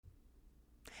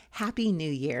Happy New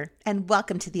Year, and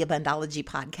welcome to the Abundology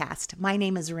Podcast. My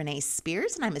name is Renee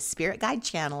Spears, and I'm a spirit guide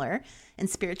channeler and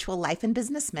spiritual life and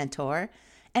business mentor,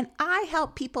 and I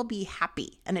help people be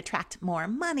happy and attract more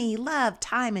money, love,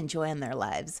 time, and joy in their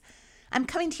lives. I'm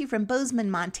coming to you from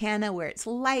Bozeman, Montana, where it's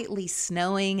lightly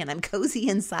snowing, and I'm cozy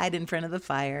inside in front of the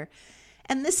fire.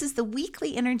 And this is the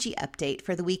weekly energy update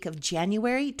for the week of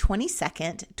January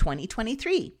 22nd,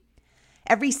 2023.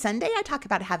 Every Sunday, I talk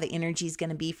about how the energy is going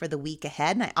to be for the week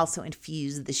ahead, and I also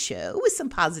infuse the show with some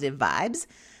positive vibes,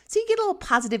 so you get a little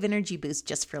positive energy boost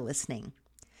just for listening.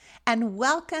 And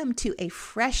welcome to a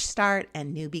fresh start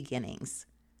and new beginnings.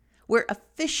 We're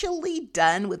officially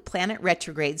done with planet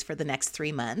retrogrades for the next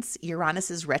 3 months.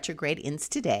 Uranus's retrograde ends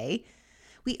today.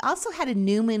 We also had a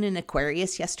new moon in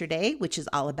Aquarius yesterday, which is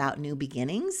all about new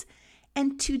beginnings.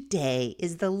 And today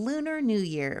is the Lunar New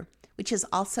Year, which is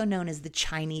also known as the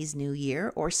Chinese New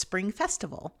Year or Spring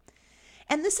Festival.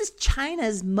 And this is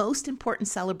China's most important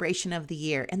celebration of the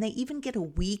year, and they even get a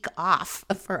week off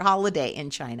for holiday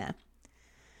in China.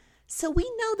 So we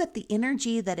know that the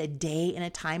energy that a day and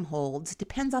a time holds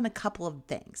depends on a couple of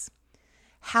things.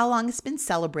 How long it's been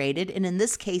celebrated, and in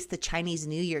this case, the Chinese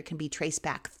New Year can be traced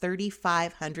back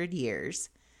 3,500 years.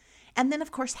 And then,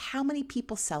 of course, how many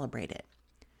people celebrate it.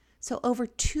 So over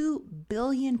 2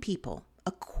 billion people,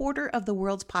 a quarter of the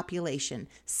world's population,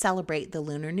 celebrate the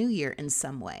Lunar New Year in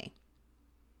some way.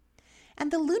 And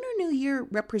the Lunar New Year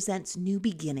represents new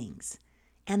beginnings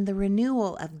and the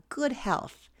renewal of good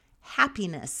health,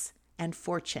 happiness, and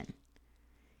fortune.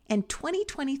 And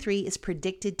 2023 is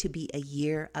predicted to be a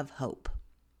year of hope.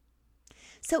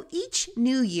 So each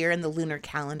new year in the lunar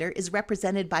calendar is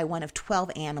represented by one of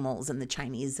 12 animals in the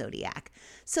Chinese zodiac.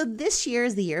 So this year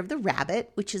is the year of the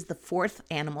rabbit, which is the 4th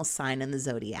animal sign in the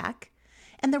zodiac.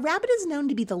 And the rabbit is known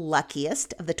to be the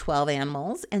luckiest of the 12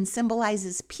 animals and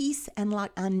symbolizes peace and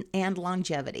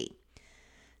longevity.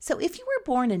 So if you were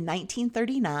born in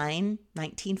 1939,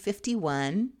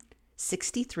 1951,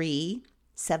 63,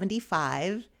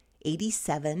 75,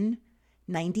 87,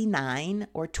 99,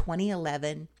 or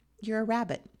 2011, you're a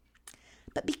rabbit.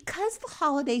 But because the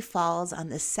holiday falls on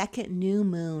the second new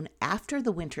moon after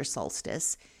the winter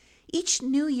solstice, each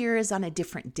new year is on a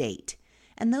different date.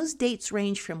 And those dates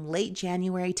range from late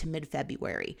January to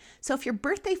mid-February. So if your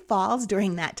birthday falls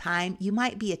during that time, you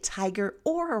might be a tiger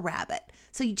or a rabbit.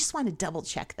 So you just want to double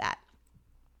check that.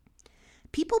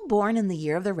 People born in the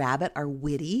year of the rabbit are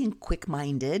witty and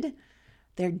quick-minded.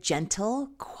 They're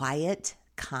gentle, quiet,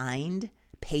 kind,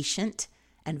 patient,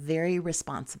 and very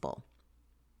responsible.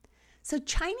 So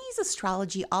Chinese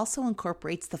astrology also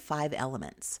incorporates the 5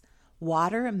 elements: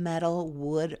 water, metal,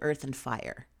 wood, earth, and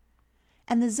fire.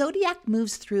 And the zodiac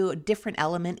moves through a different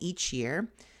element each year.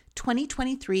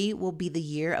 2023 will be the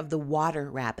year of the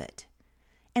water rabbit.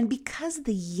 And because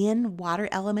the Yin Water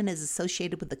element is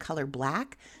associated with the color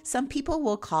black, some people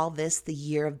will call this the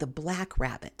year of the black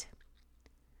rabbit.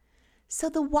 So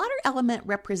the water element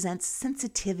represents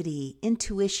sensitivity,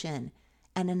 intuition,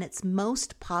 and in its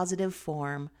most positive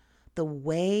form, the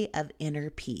way of inner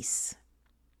peace.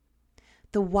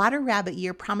 The water rabbit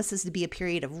year promises to be a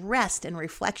period of rest and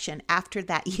reflection after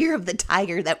that year of the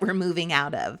tiger that we're moving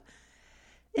out of.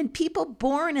 And people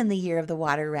born in the year of the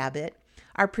water rabbit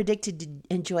are predicted to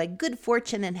enjoy good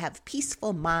fortune and have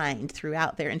peaceful mind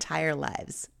throughout their entire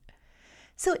lives.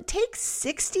 So it takes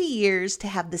 60 years to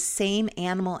have the same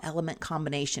animal element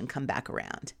combination come back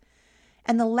around.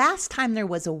 And the last time there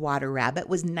was a water rabbit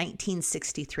was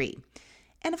 1963.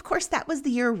 And of course, that was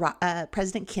the year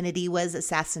President Kennedy was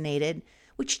assassinated,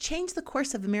 which changed the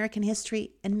course of American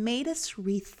history and made us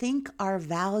rethink our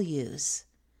values.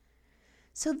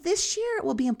 So this year it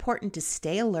will be important to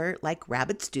stay alert like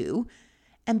rabbits do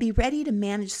and be ready to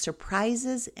manage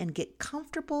surprises and get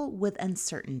comfortable with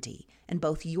uncertainty in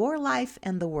both your life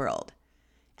and the world.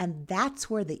 And that's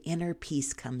where the inner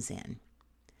peace comes in.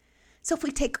 So if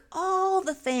we take all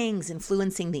the things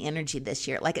influencing the energy this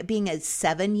year, like it being a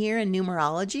 7-year in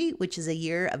numerology, which is a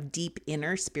year of deep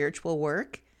inner spiritual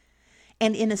work,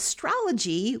 and in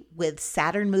astrology, with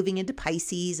Saturn moving into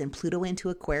Pisces and Pluto into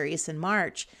Aquarius in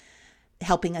March,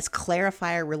 helping us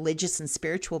clarify our religious and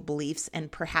spiritual beliefs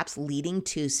and perhaps leading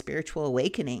to spiritual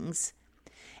awakenings.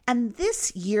 And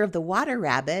this year of the water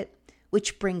rabbit,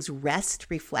 which brings rest,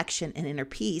 reflection, and inner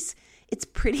peace, it's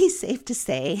pretty safe to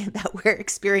say that we're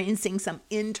experiencing some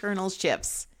internal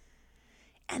shifts.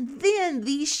 And then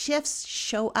these shifts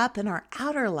show up in our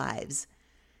outer lives,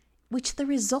 which the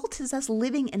result is us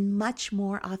living in much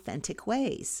more authentic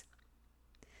ways.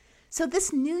 So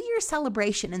this New Year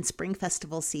celebration and Spring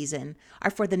Festival season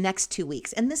are for the next 2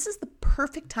 weeks. And this is the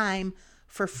perfect time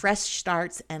for fresh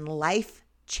starts and life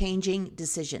life-changing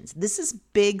decisions. This is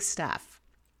big stuff.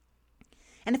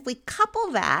 And if we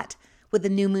couple that with the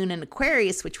new moon in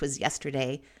Aquarius, which was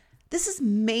yesterday, this is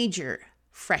major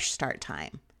fresh start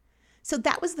time. So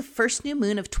that was the first new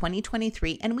moon of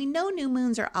 2023, and we know new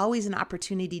moons are always an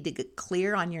opportunity to get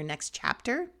clear on your next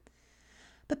chapter.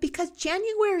 But because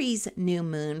January's new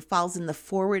moon falls in the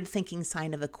forward-thinking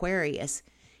sign of Aquarius,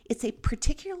 it's a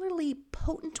particularly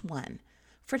potent one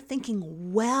for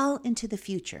thinking well into the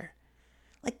future.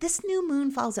 Like this new moon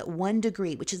falls at 1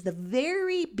 degree, which is the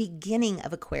very beginning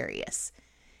of Aquarius,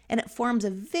 and it forms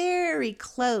a very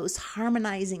close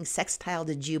harmonizing sextile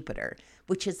to Jupiter,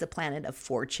 which is the planet of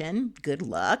fortune, good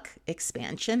luck,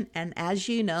 expansion, and as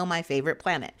you know, my favorite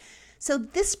planet. So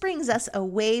this brings us a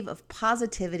wave of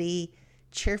positivity,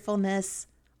 cheerfulness,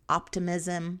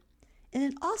 optimism, and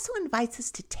it also invites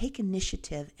us to take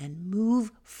initiative and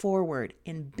move forward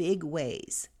in big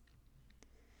ways.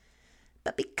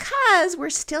 But because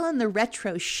we're still in the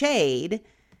retro shade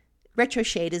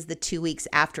is the 2 weeks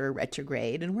after a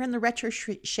retrograde, and we're in the retro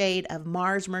shade of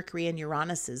Mars, Mercury, and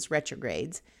Uranus's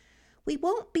retrogrades, we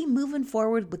won't be moving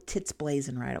forward with tits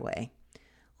blazing right away.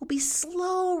 We'll be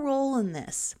slow rolling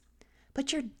this,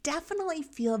 but you'll definitely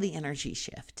feel the energy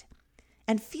shift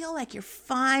and feel like you're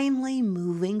finally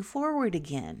moving forward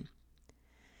again.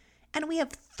 And we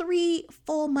have 3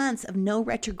 full months of no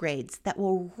retrogrades that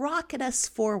will rocket us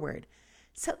forward.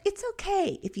 So it's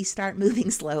okay if you start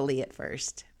moving slowly at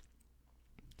first.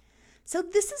 So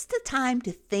this is the time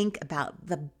to think about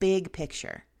the big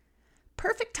picture.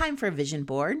 Perfect time for a vision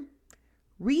board,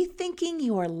 rethinking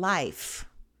your life,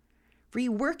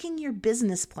 reworking your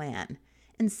business plan,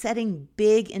 and setting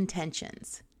big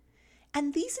intentions.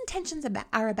 And these intentions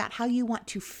are about how you want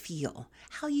to feel,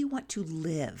 how you want to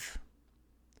live.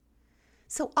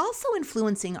 So also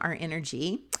influencing our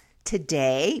energy,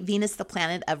 today, Venus, the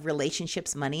planet of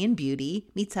relationships, money, and beauty,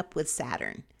 meets up with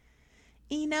Saturn.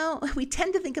 You know, we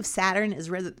tend to think of Saturn as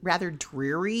rather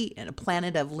dreary and a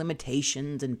planet of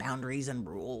limitations and boundaries and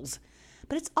rules.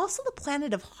 But it's also the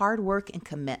planet of hard work and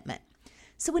commitment.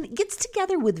 So when it gets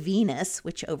together with Venus,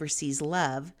 which oversees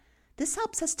love, this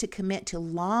helps us to commit to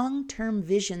long-term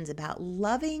visions about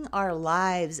loving our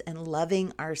lives and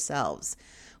loving ourselves.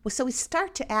 Well, so we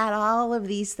start to add all of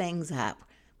these things up.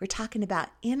 We're talking about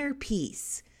inner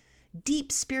peace,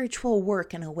 deep spiritual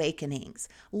work and awakenings,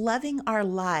 loving our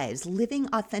lives, living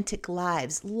authentic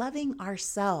lives, loving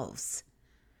ourselves.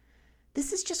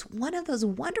 This is just one of those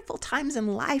wonderful times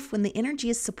in life when the energy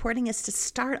is supporting us to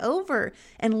start over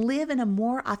and live in a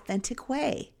more authentic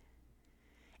way,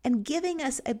 and giving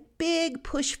us a big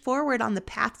push forward on the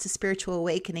path to spiritual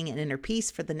awakening and inner peace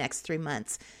for the next 3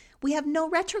 months. We have no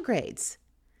retrogrades.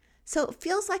 So it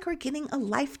feels like we're getting a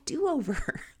life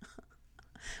do-over.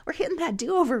 We're hitting that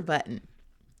do-over button.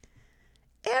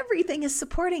 Everything is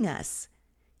supporting us.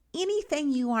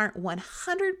 Anything you aren't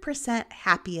 100%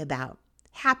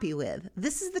 happy with,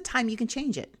 this is the time you can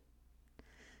change it.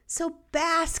 So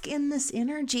bask in this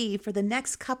energy for the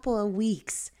next couple of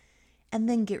weeks and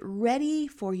then get ready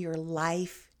for your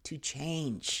life to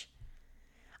change.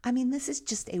 I mean, this is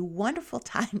just a wonderful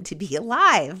time to be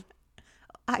alive.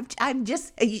 I'm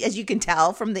just, as you can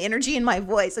tell from the energy in my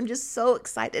voice, I'm just so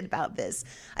excited about this.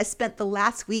 I spent the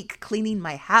last week cleaning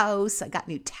my house. I got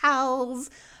new towels,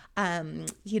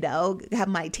 have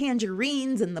my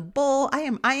tangerines in the bowl.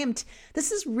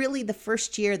 This is really the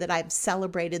first year that I've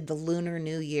celebrated the Lunar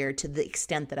New Year to the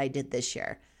extent that I did this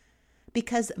year.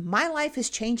 Because my life is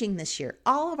changing this year.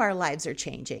 All of our lives are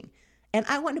changing. And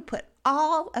I want to put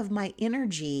all of my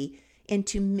energy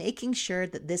into making sure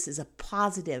that this is a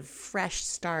positive, fresh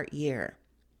start year.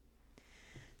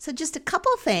 So just a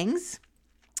couple things.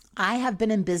 I have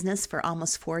been in business for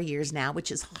almost 4 years now, which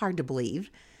is hard to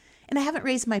believe. And I haven't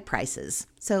raised my prices,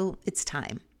 so it's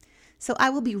time. So I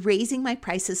will be raising my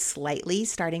prices slightly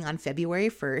starting on February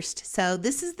 1st. So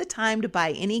this is the time to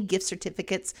buy any gift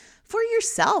certificates for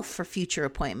yourself for future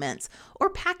appointments or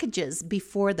packages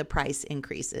before the price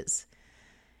increases.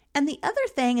 And the other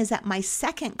thing is that my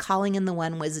second Calling in the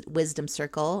One Wisdom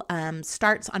Circle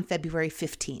starts on February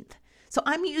 15th. So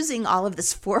I'm using all of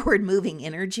this forward-moving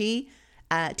energy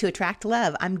to attract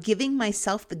love. I'm giving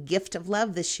myself the gift of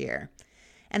love this year.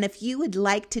 And if you would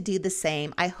like to do the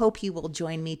same, I hope you will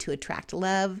join me to attract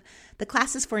love. The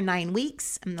class is for 9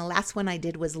 weeks, and the last one I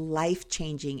did was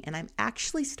life-changing, and I'm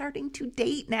actually starting to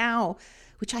date now,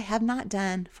 which I have not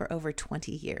done for over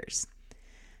 20 years.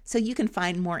 So you can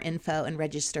find more info and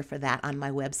register for that on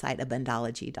my website,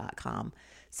 abundology.com.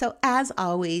 So as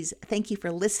always, thank you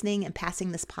for listening and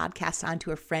passing this podcast on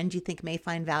to a friend you think may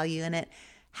find value in it.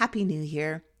 Happy New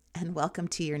Year and welcome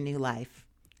to your new life.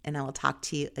 And I will talk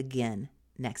to you again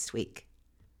next week.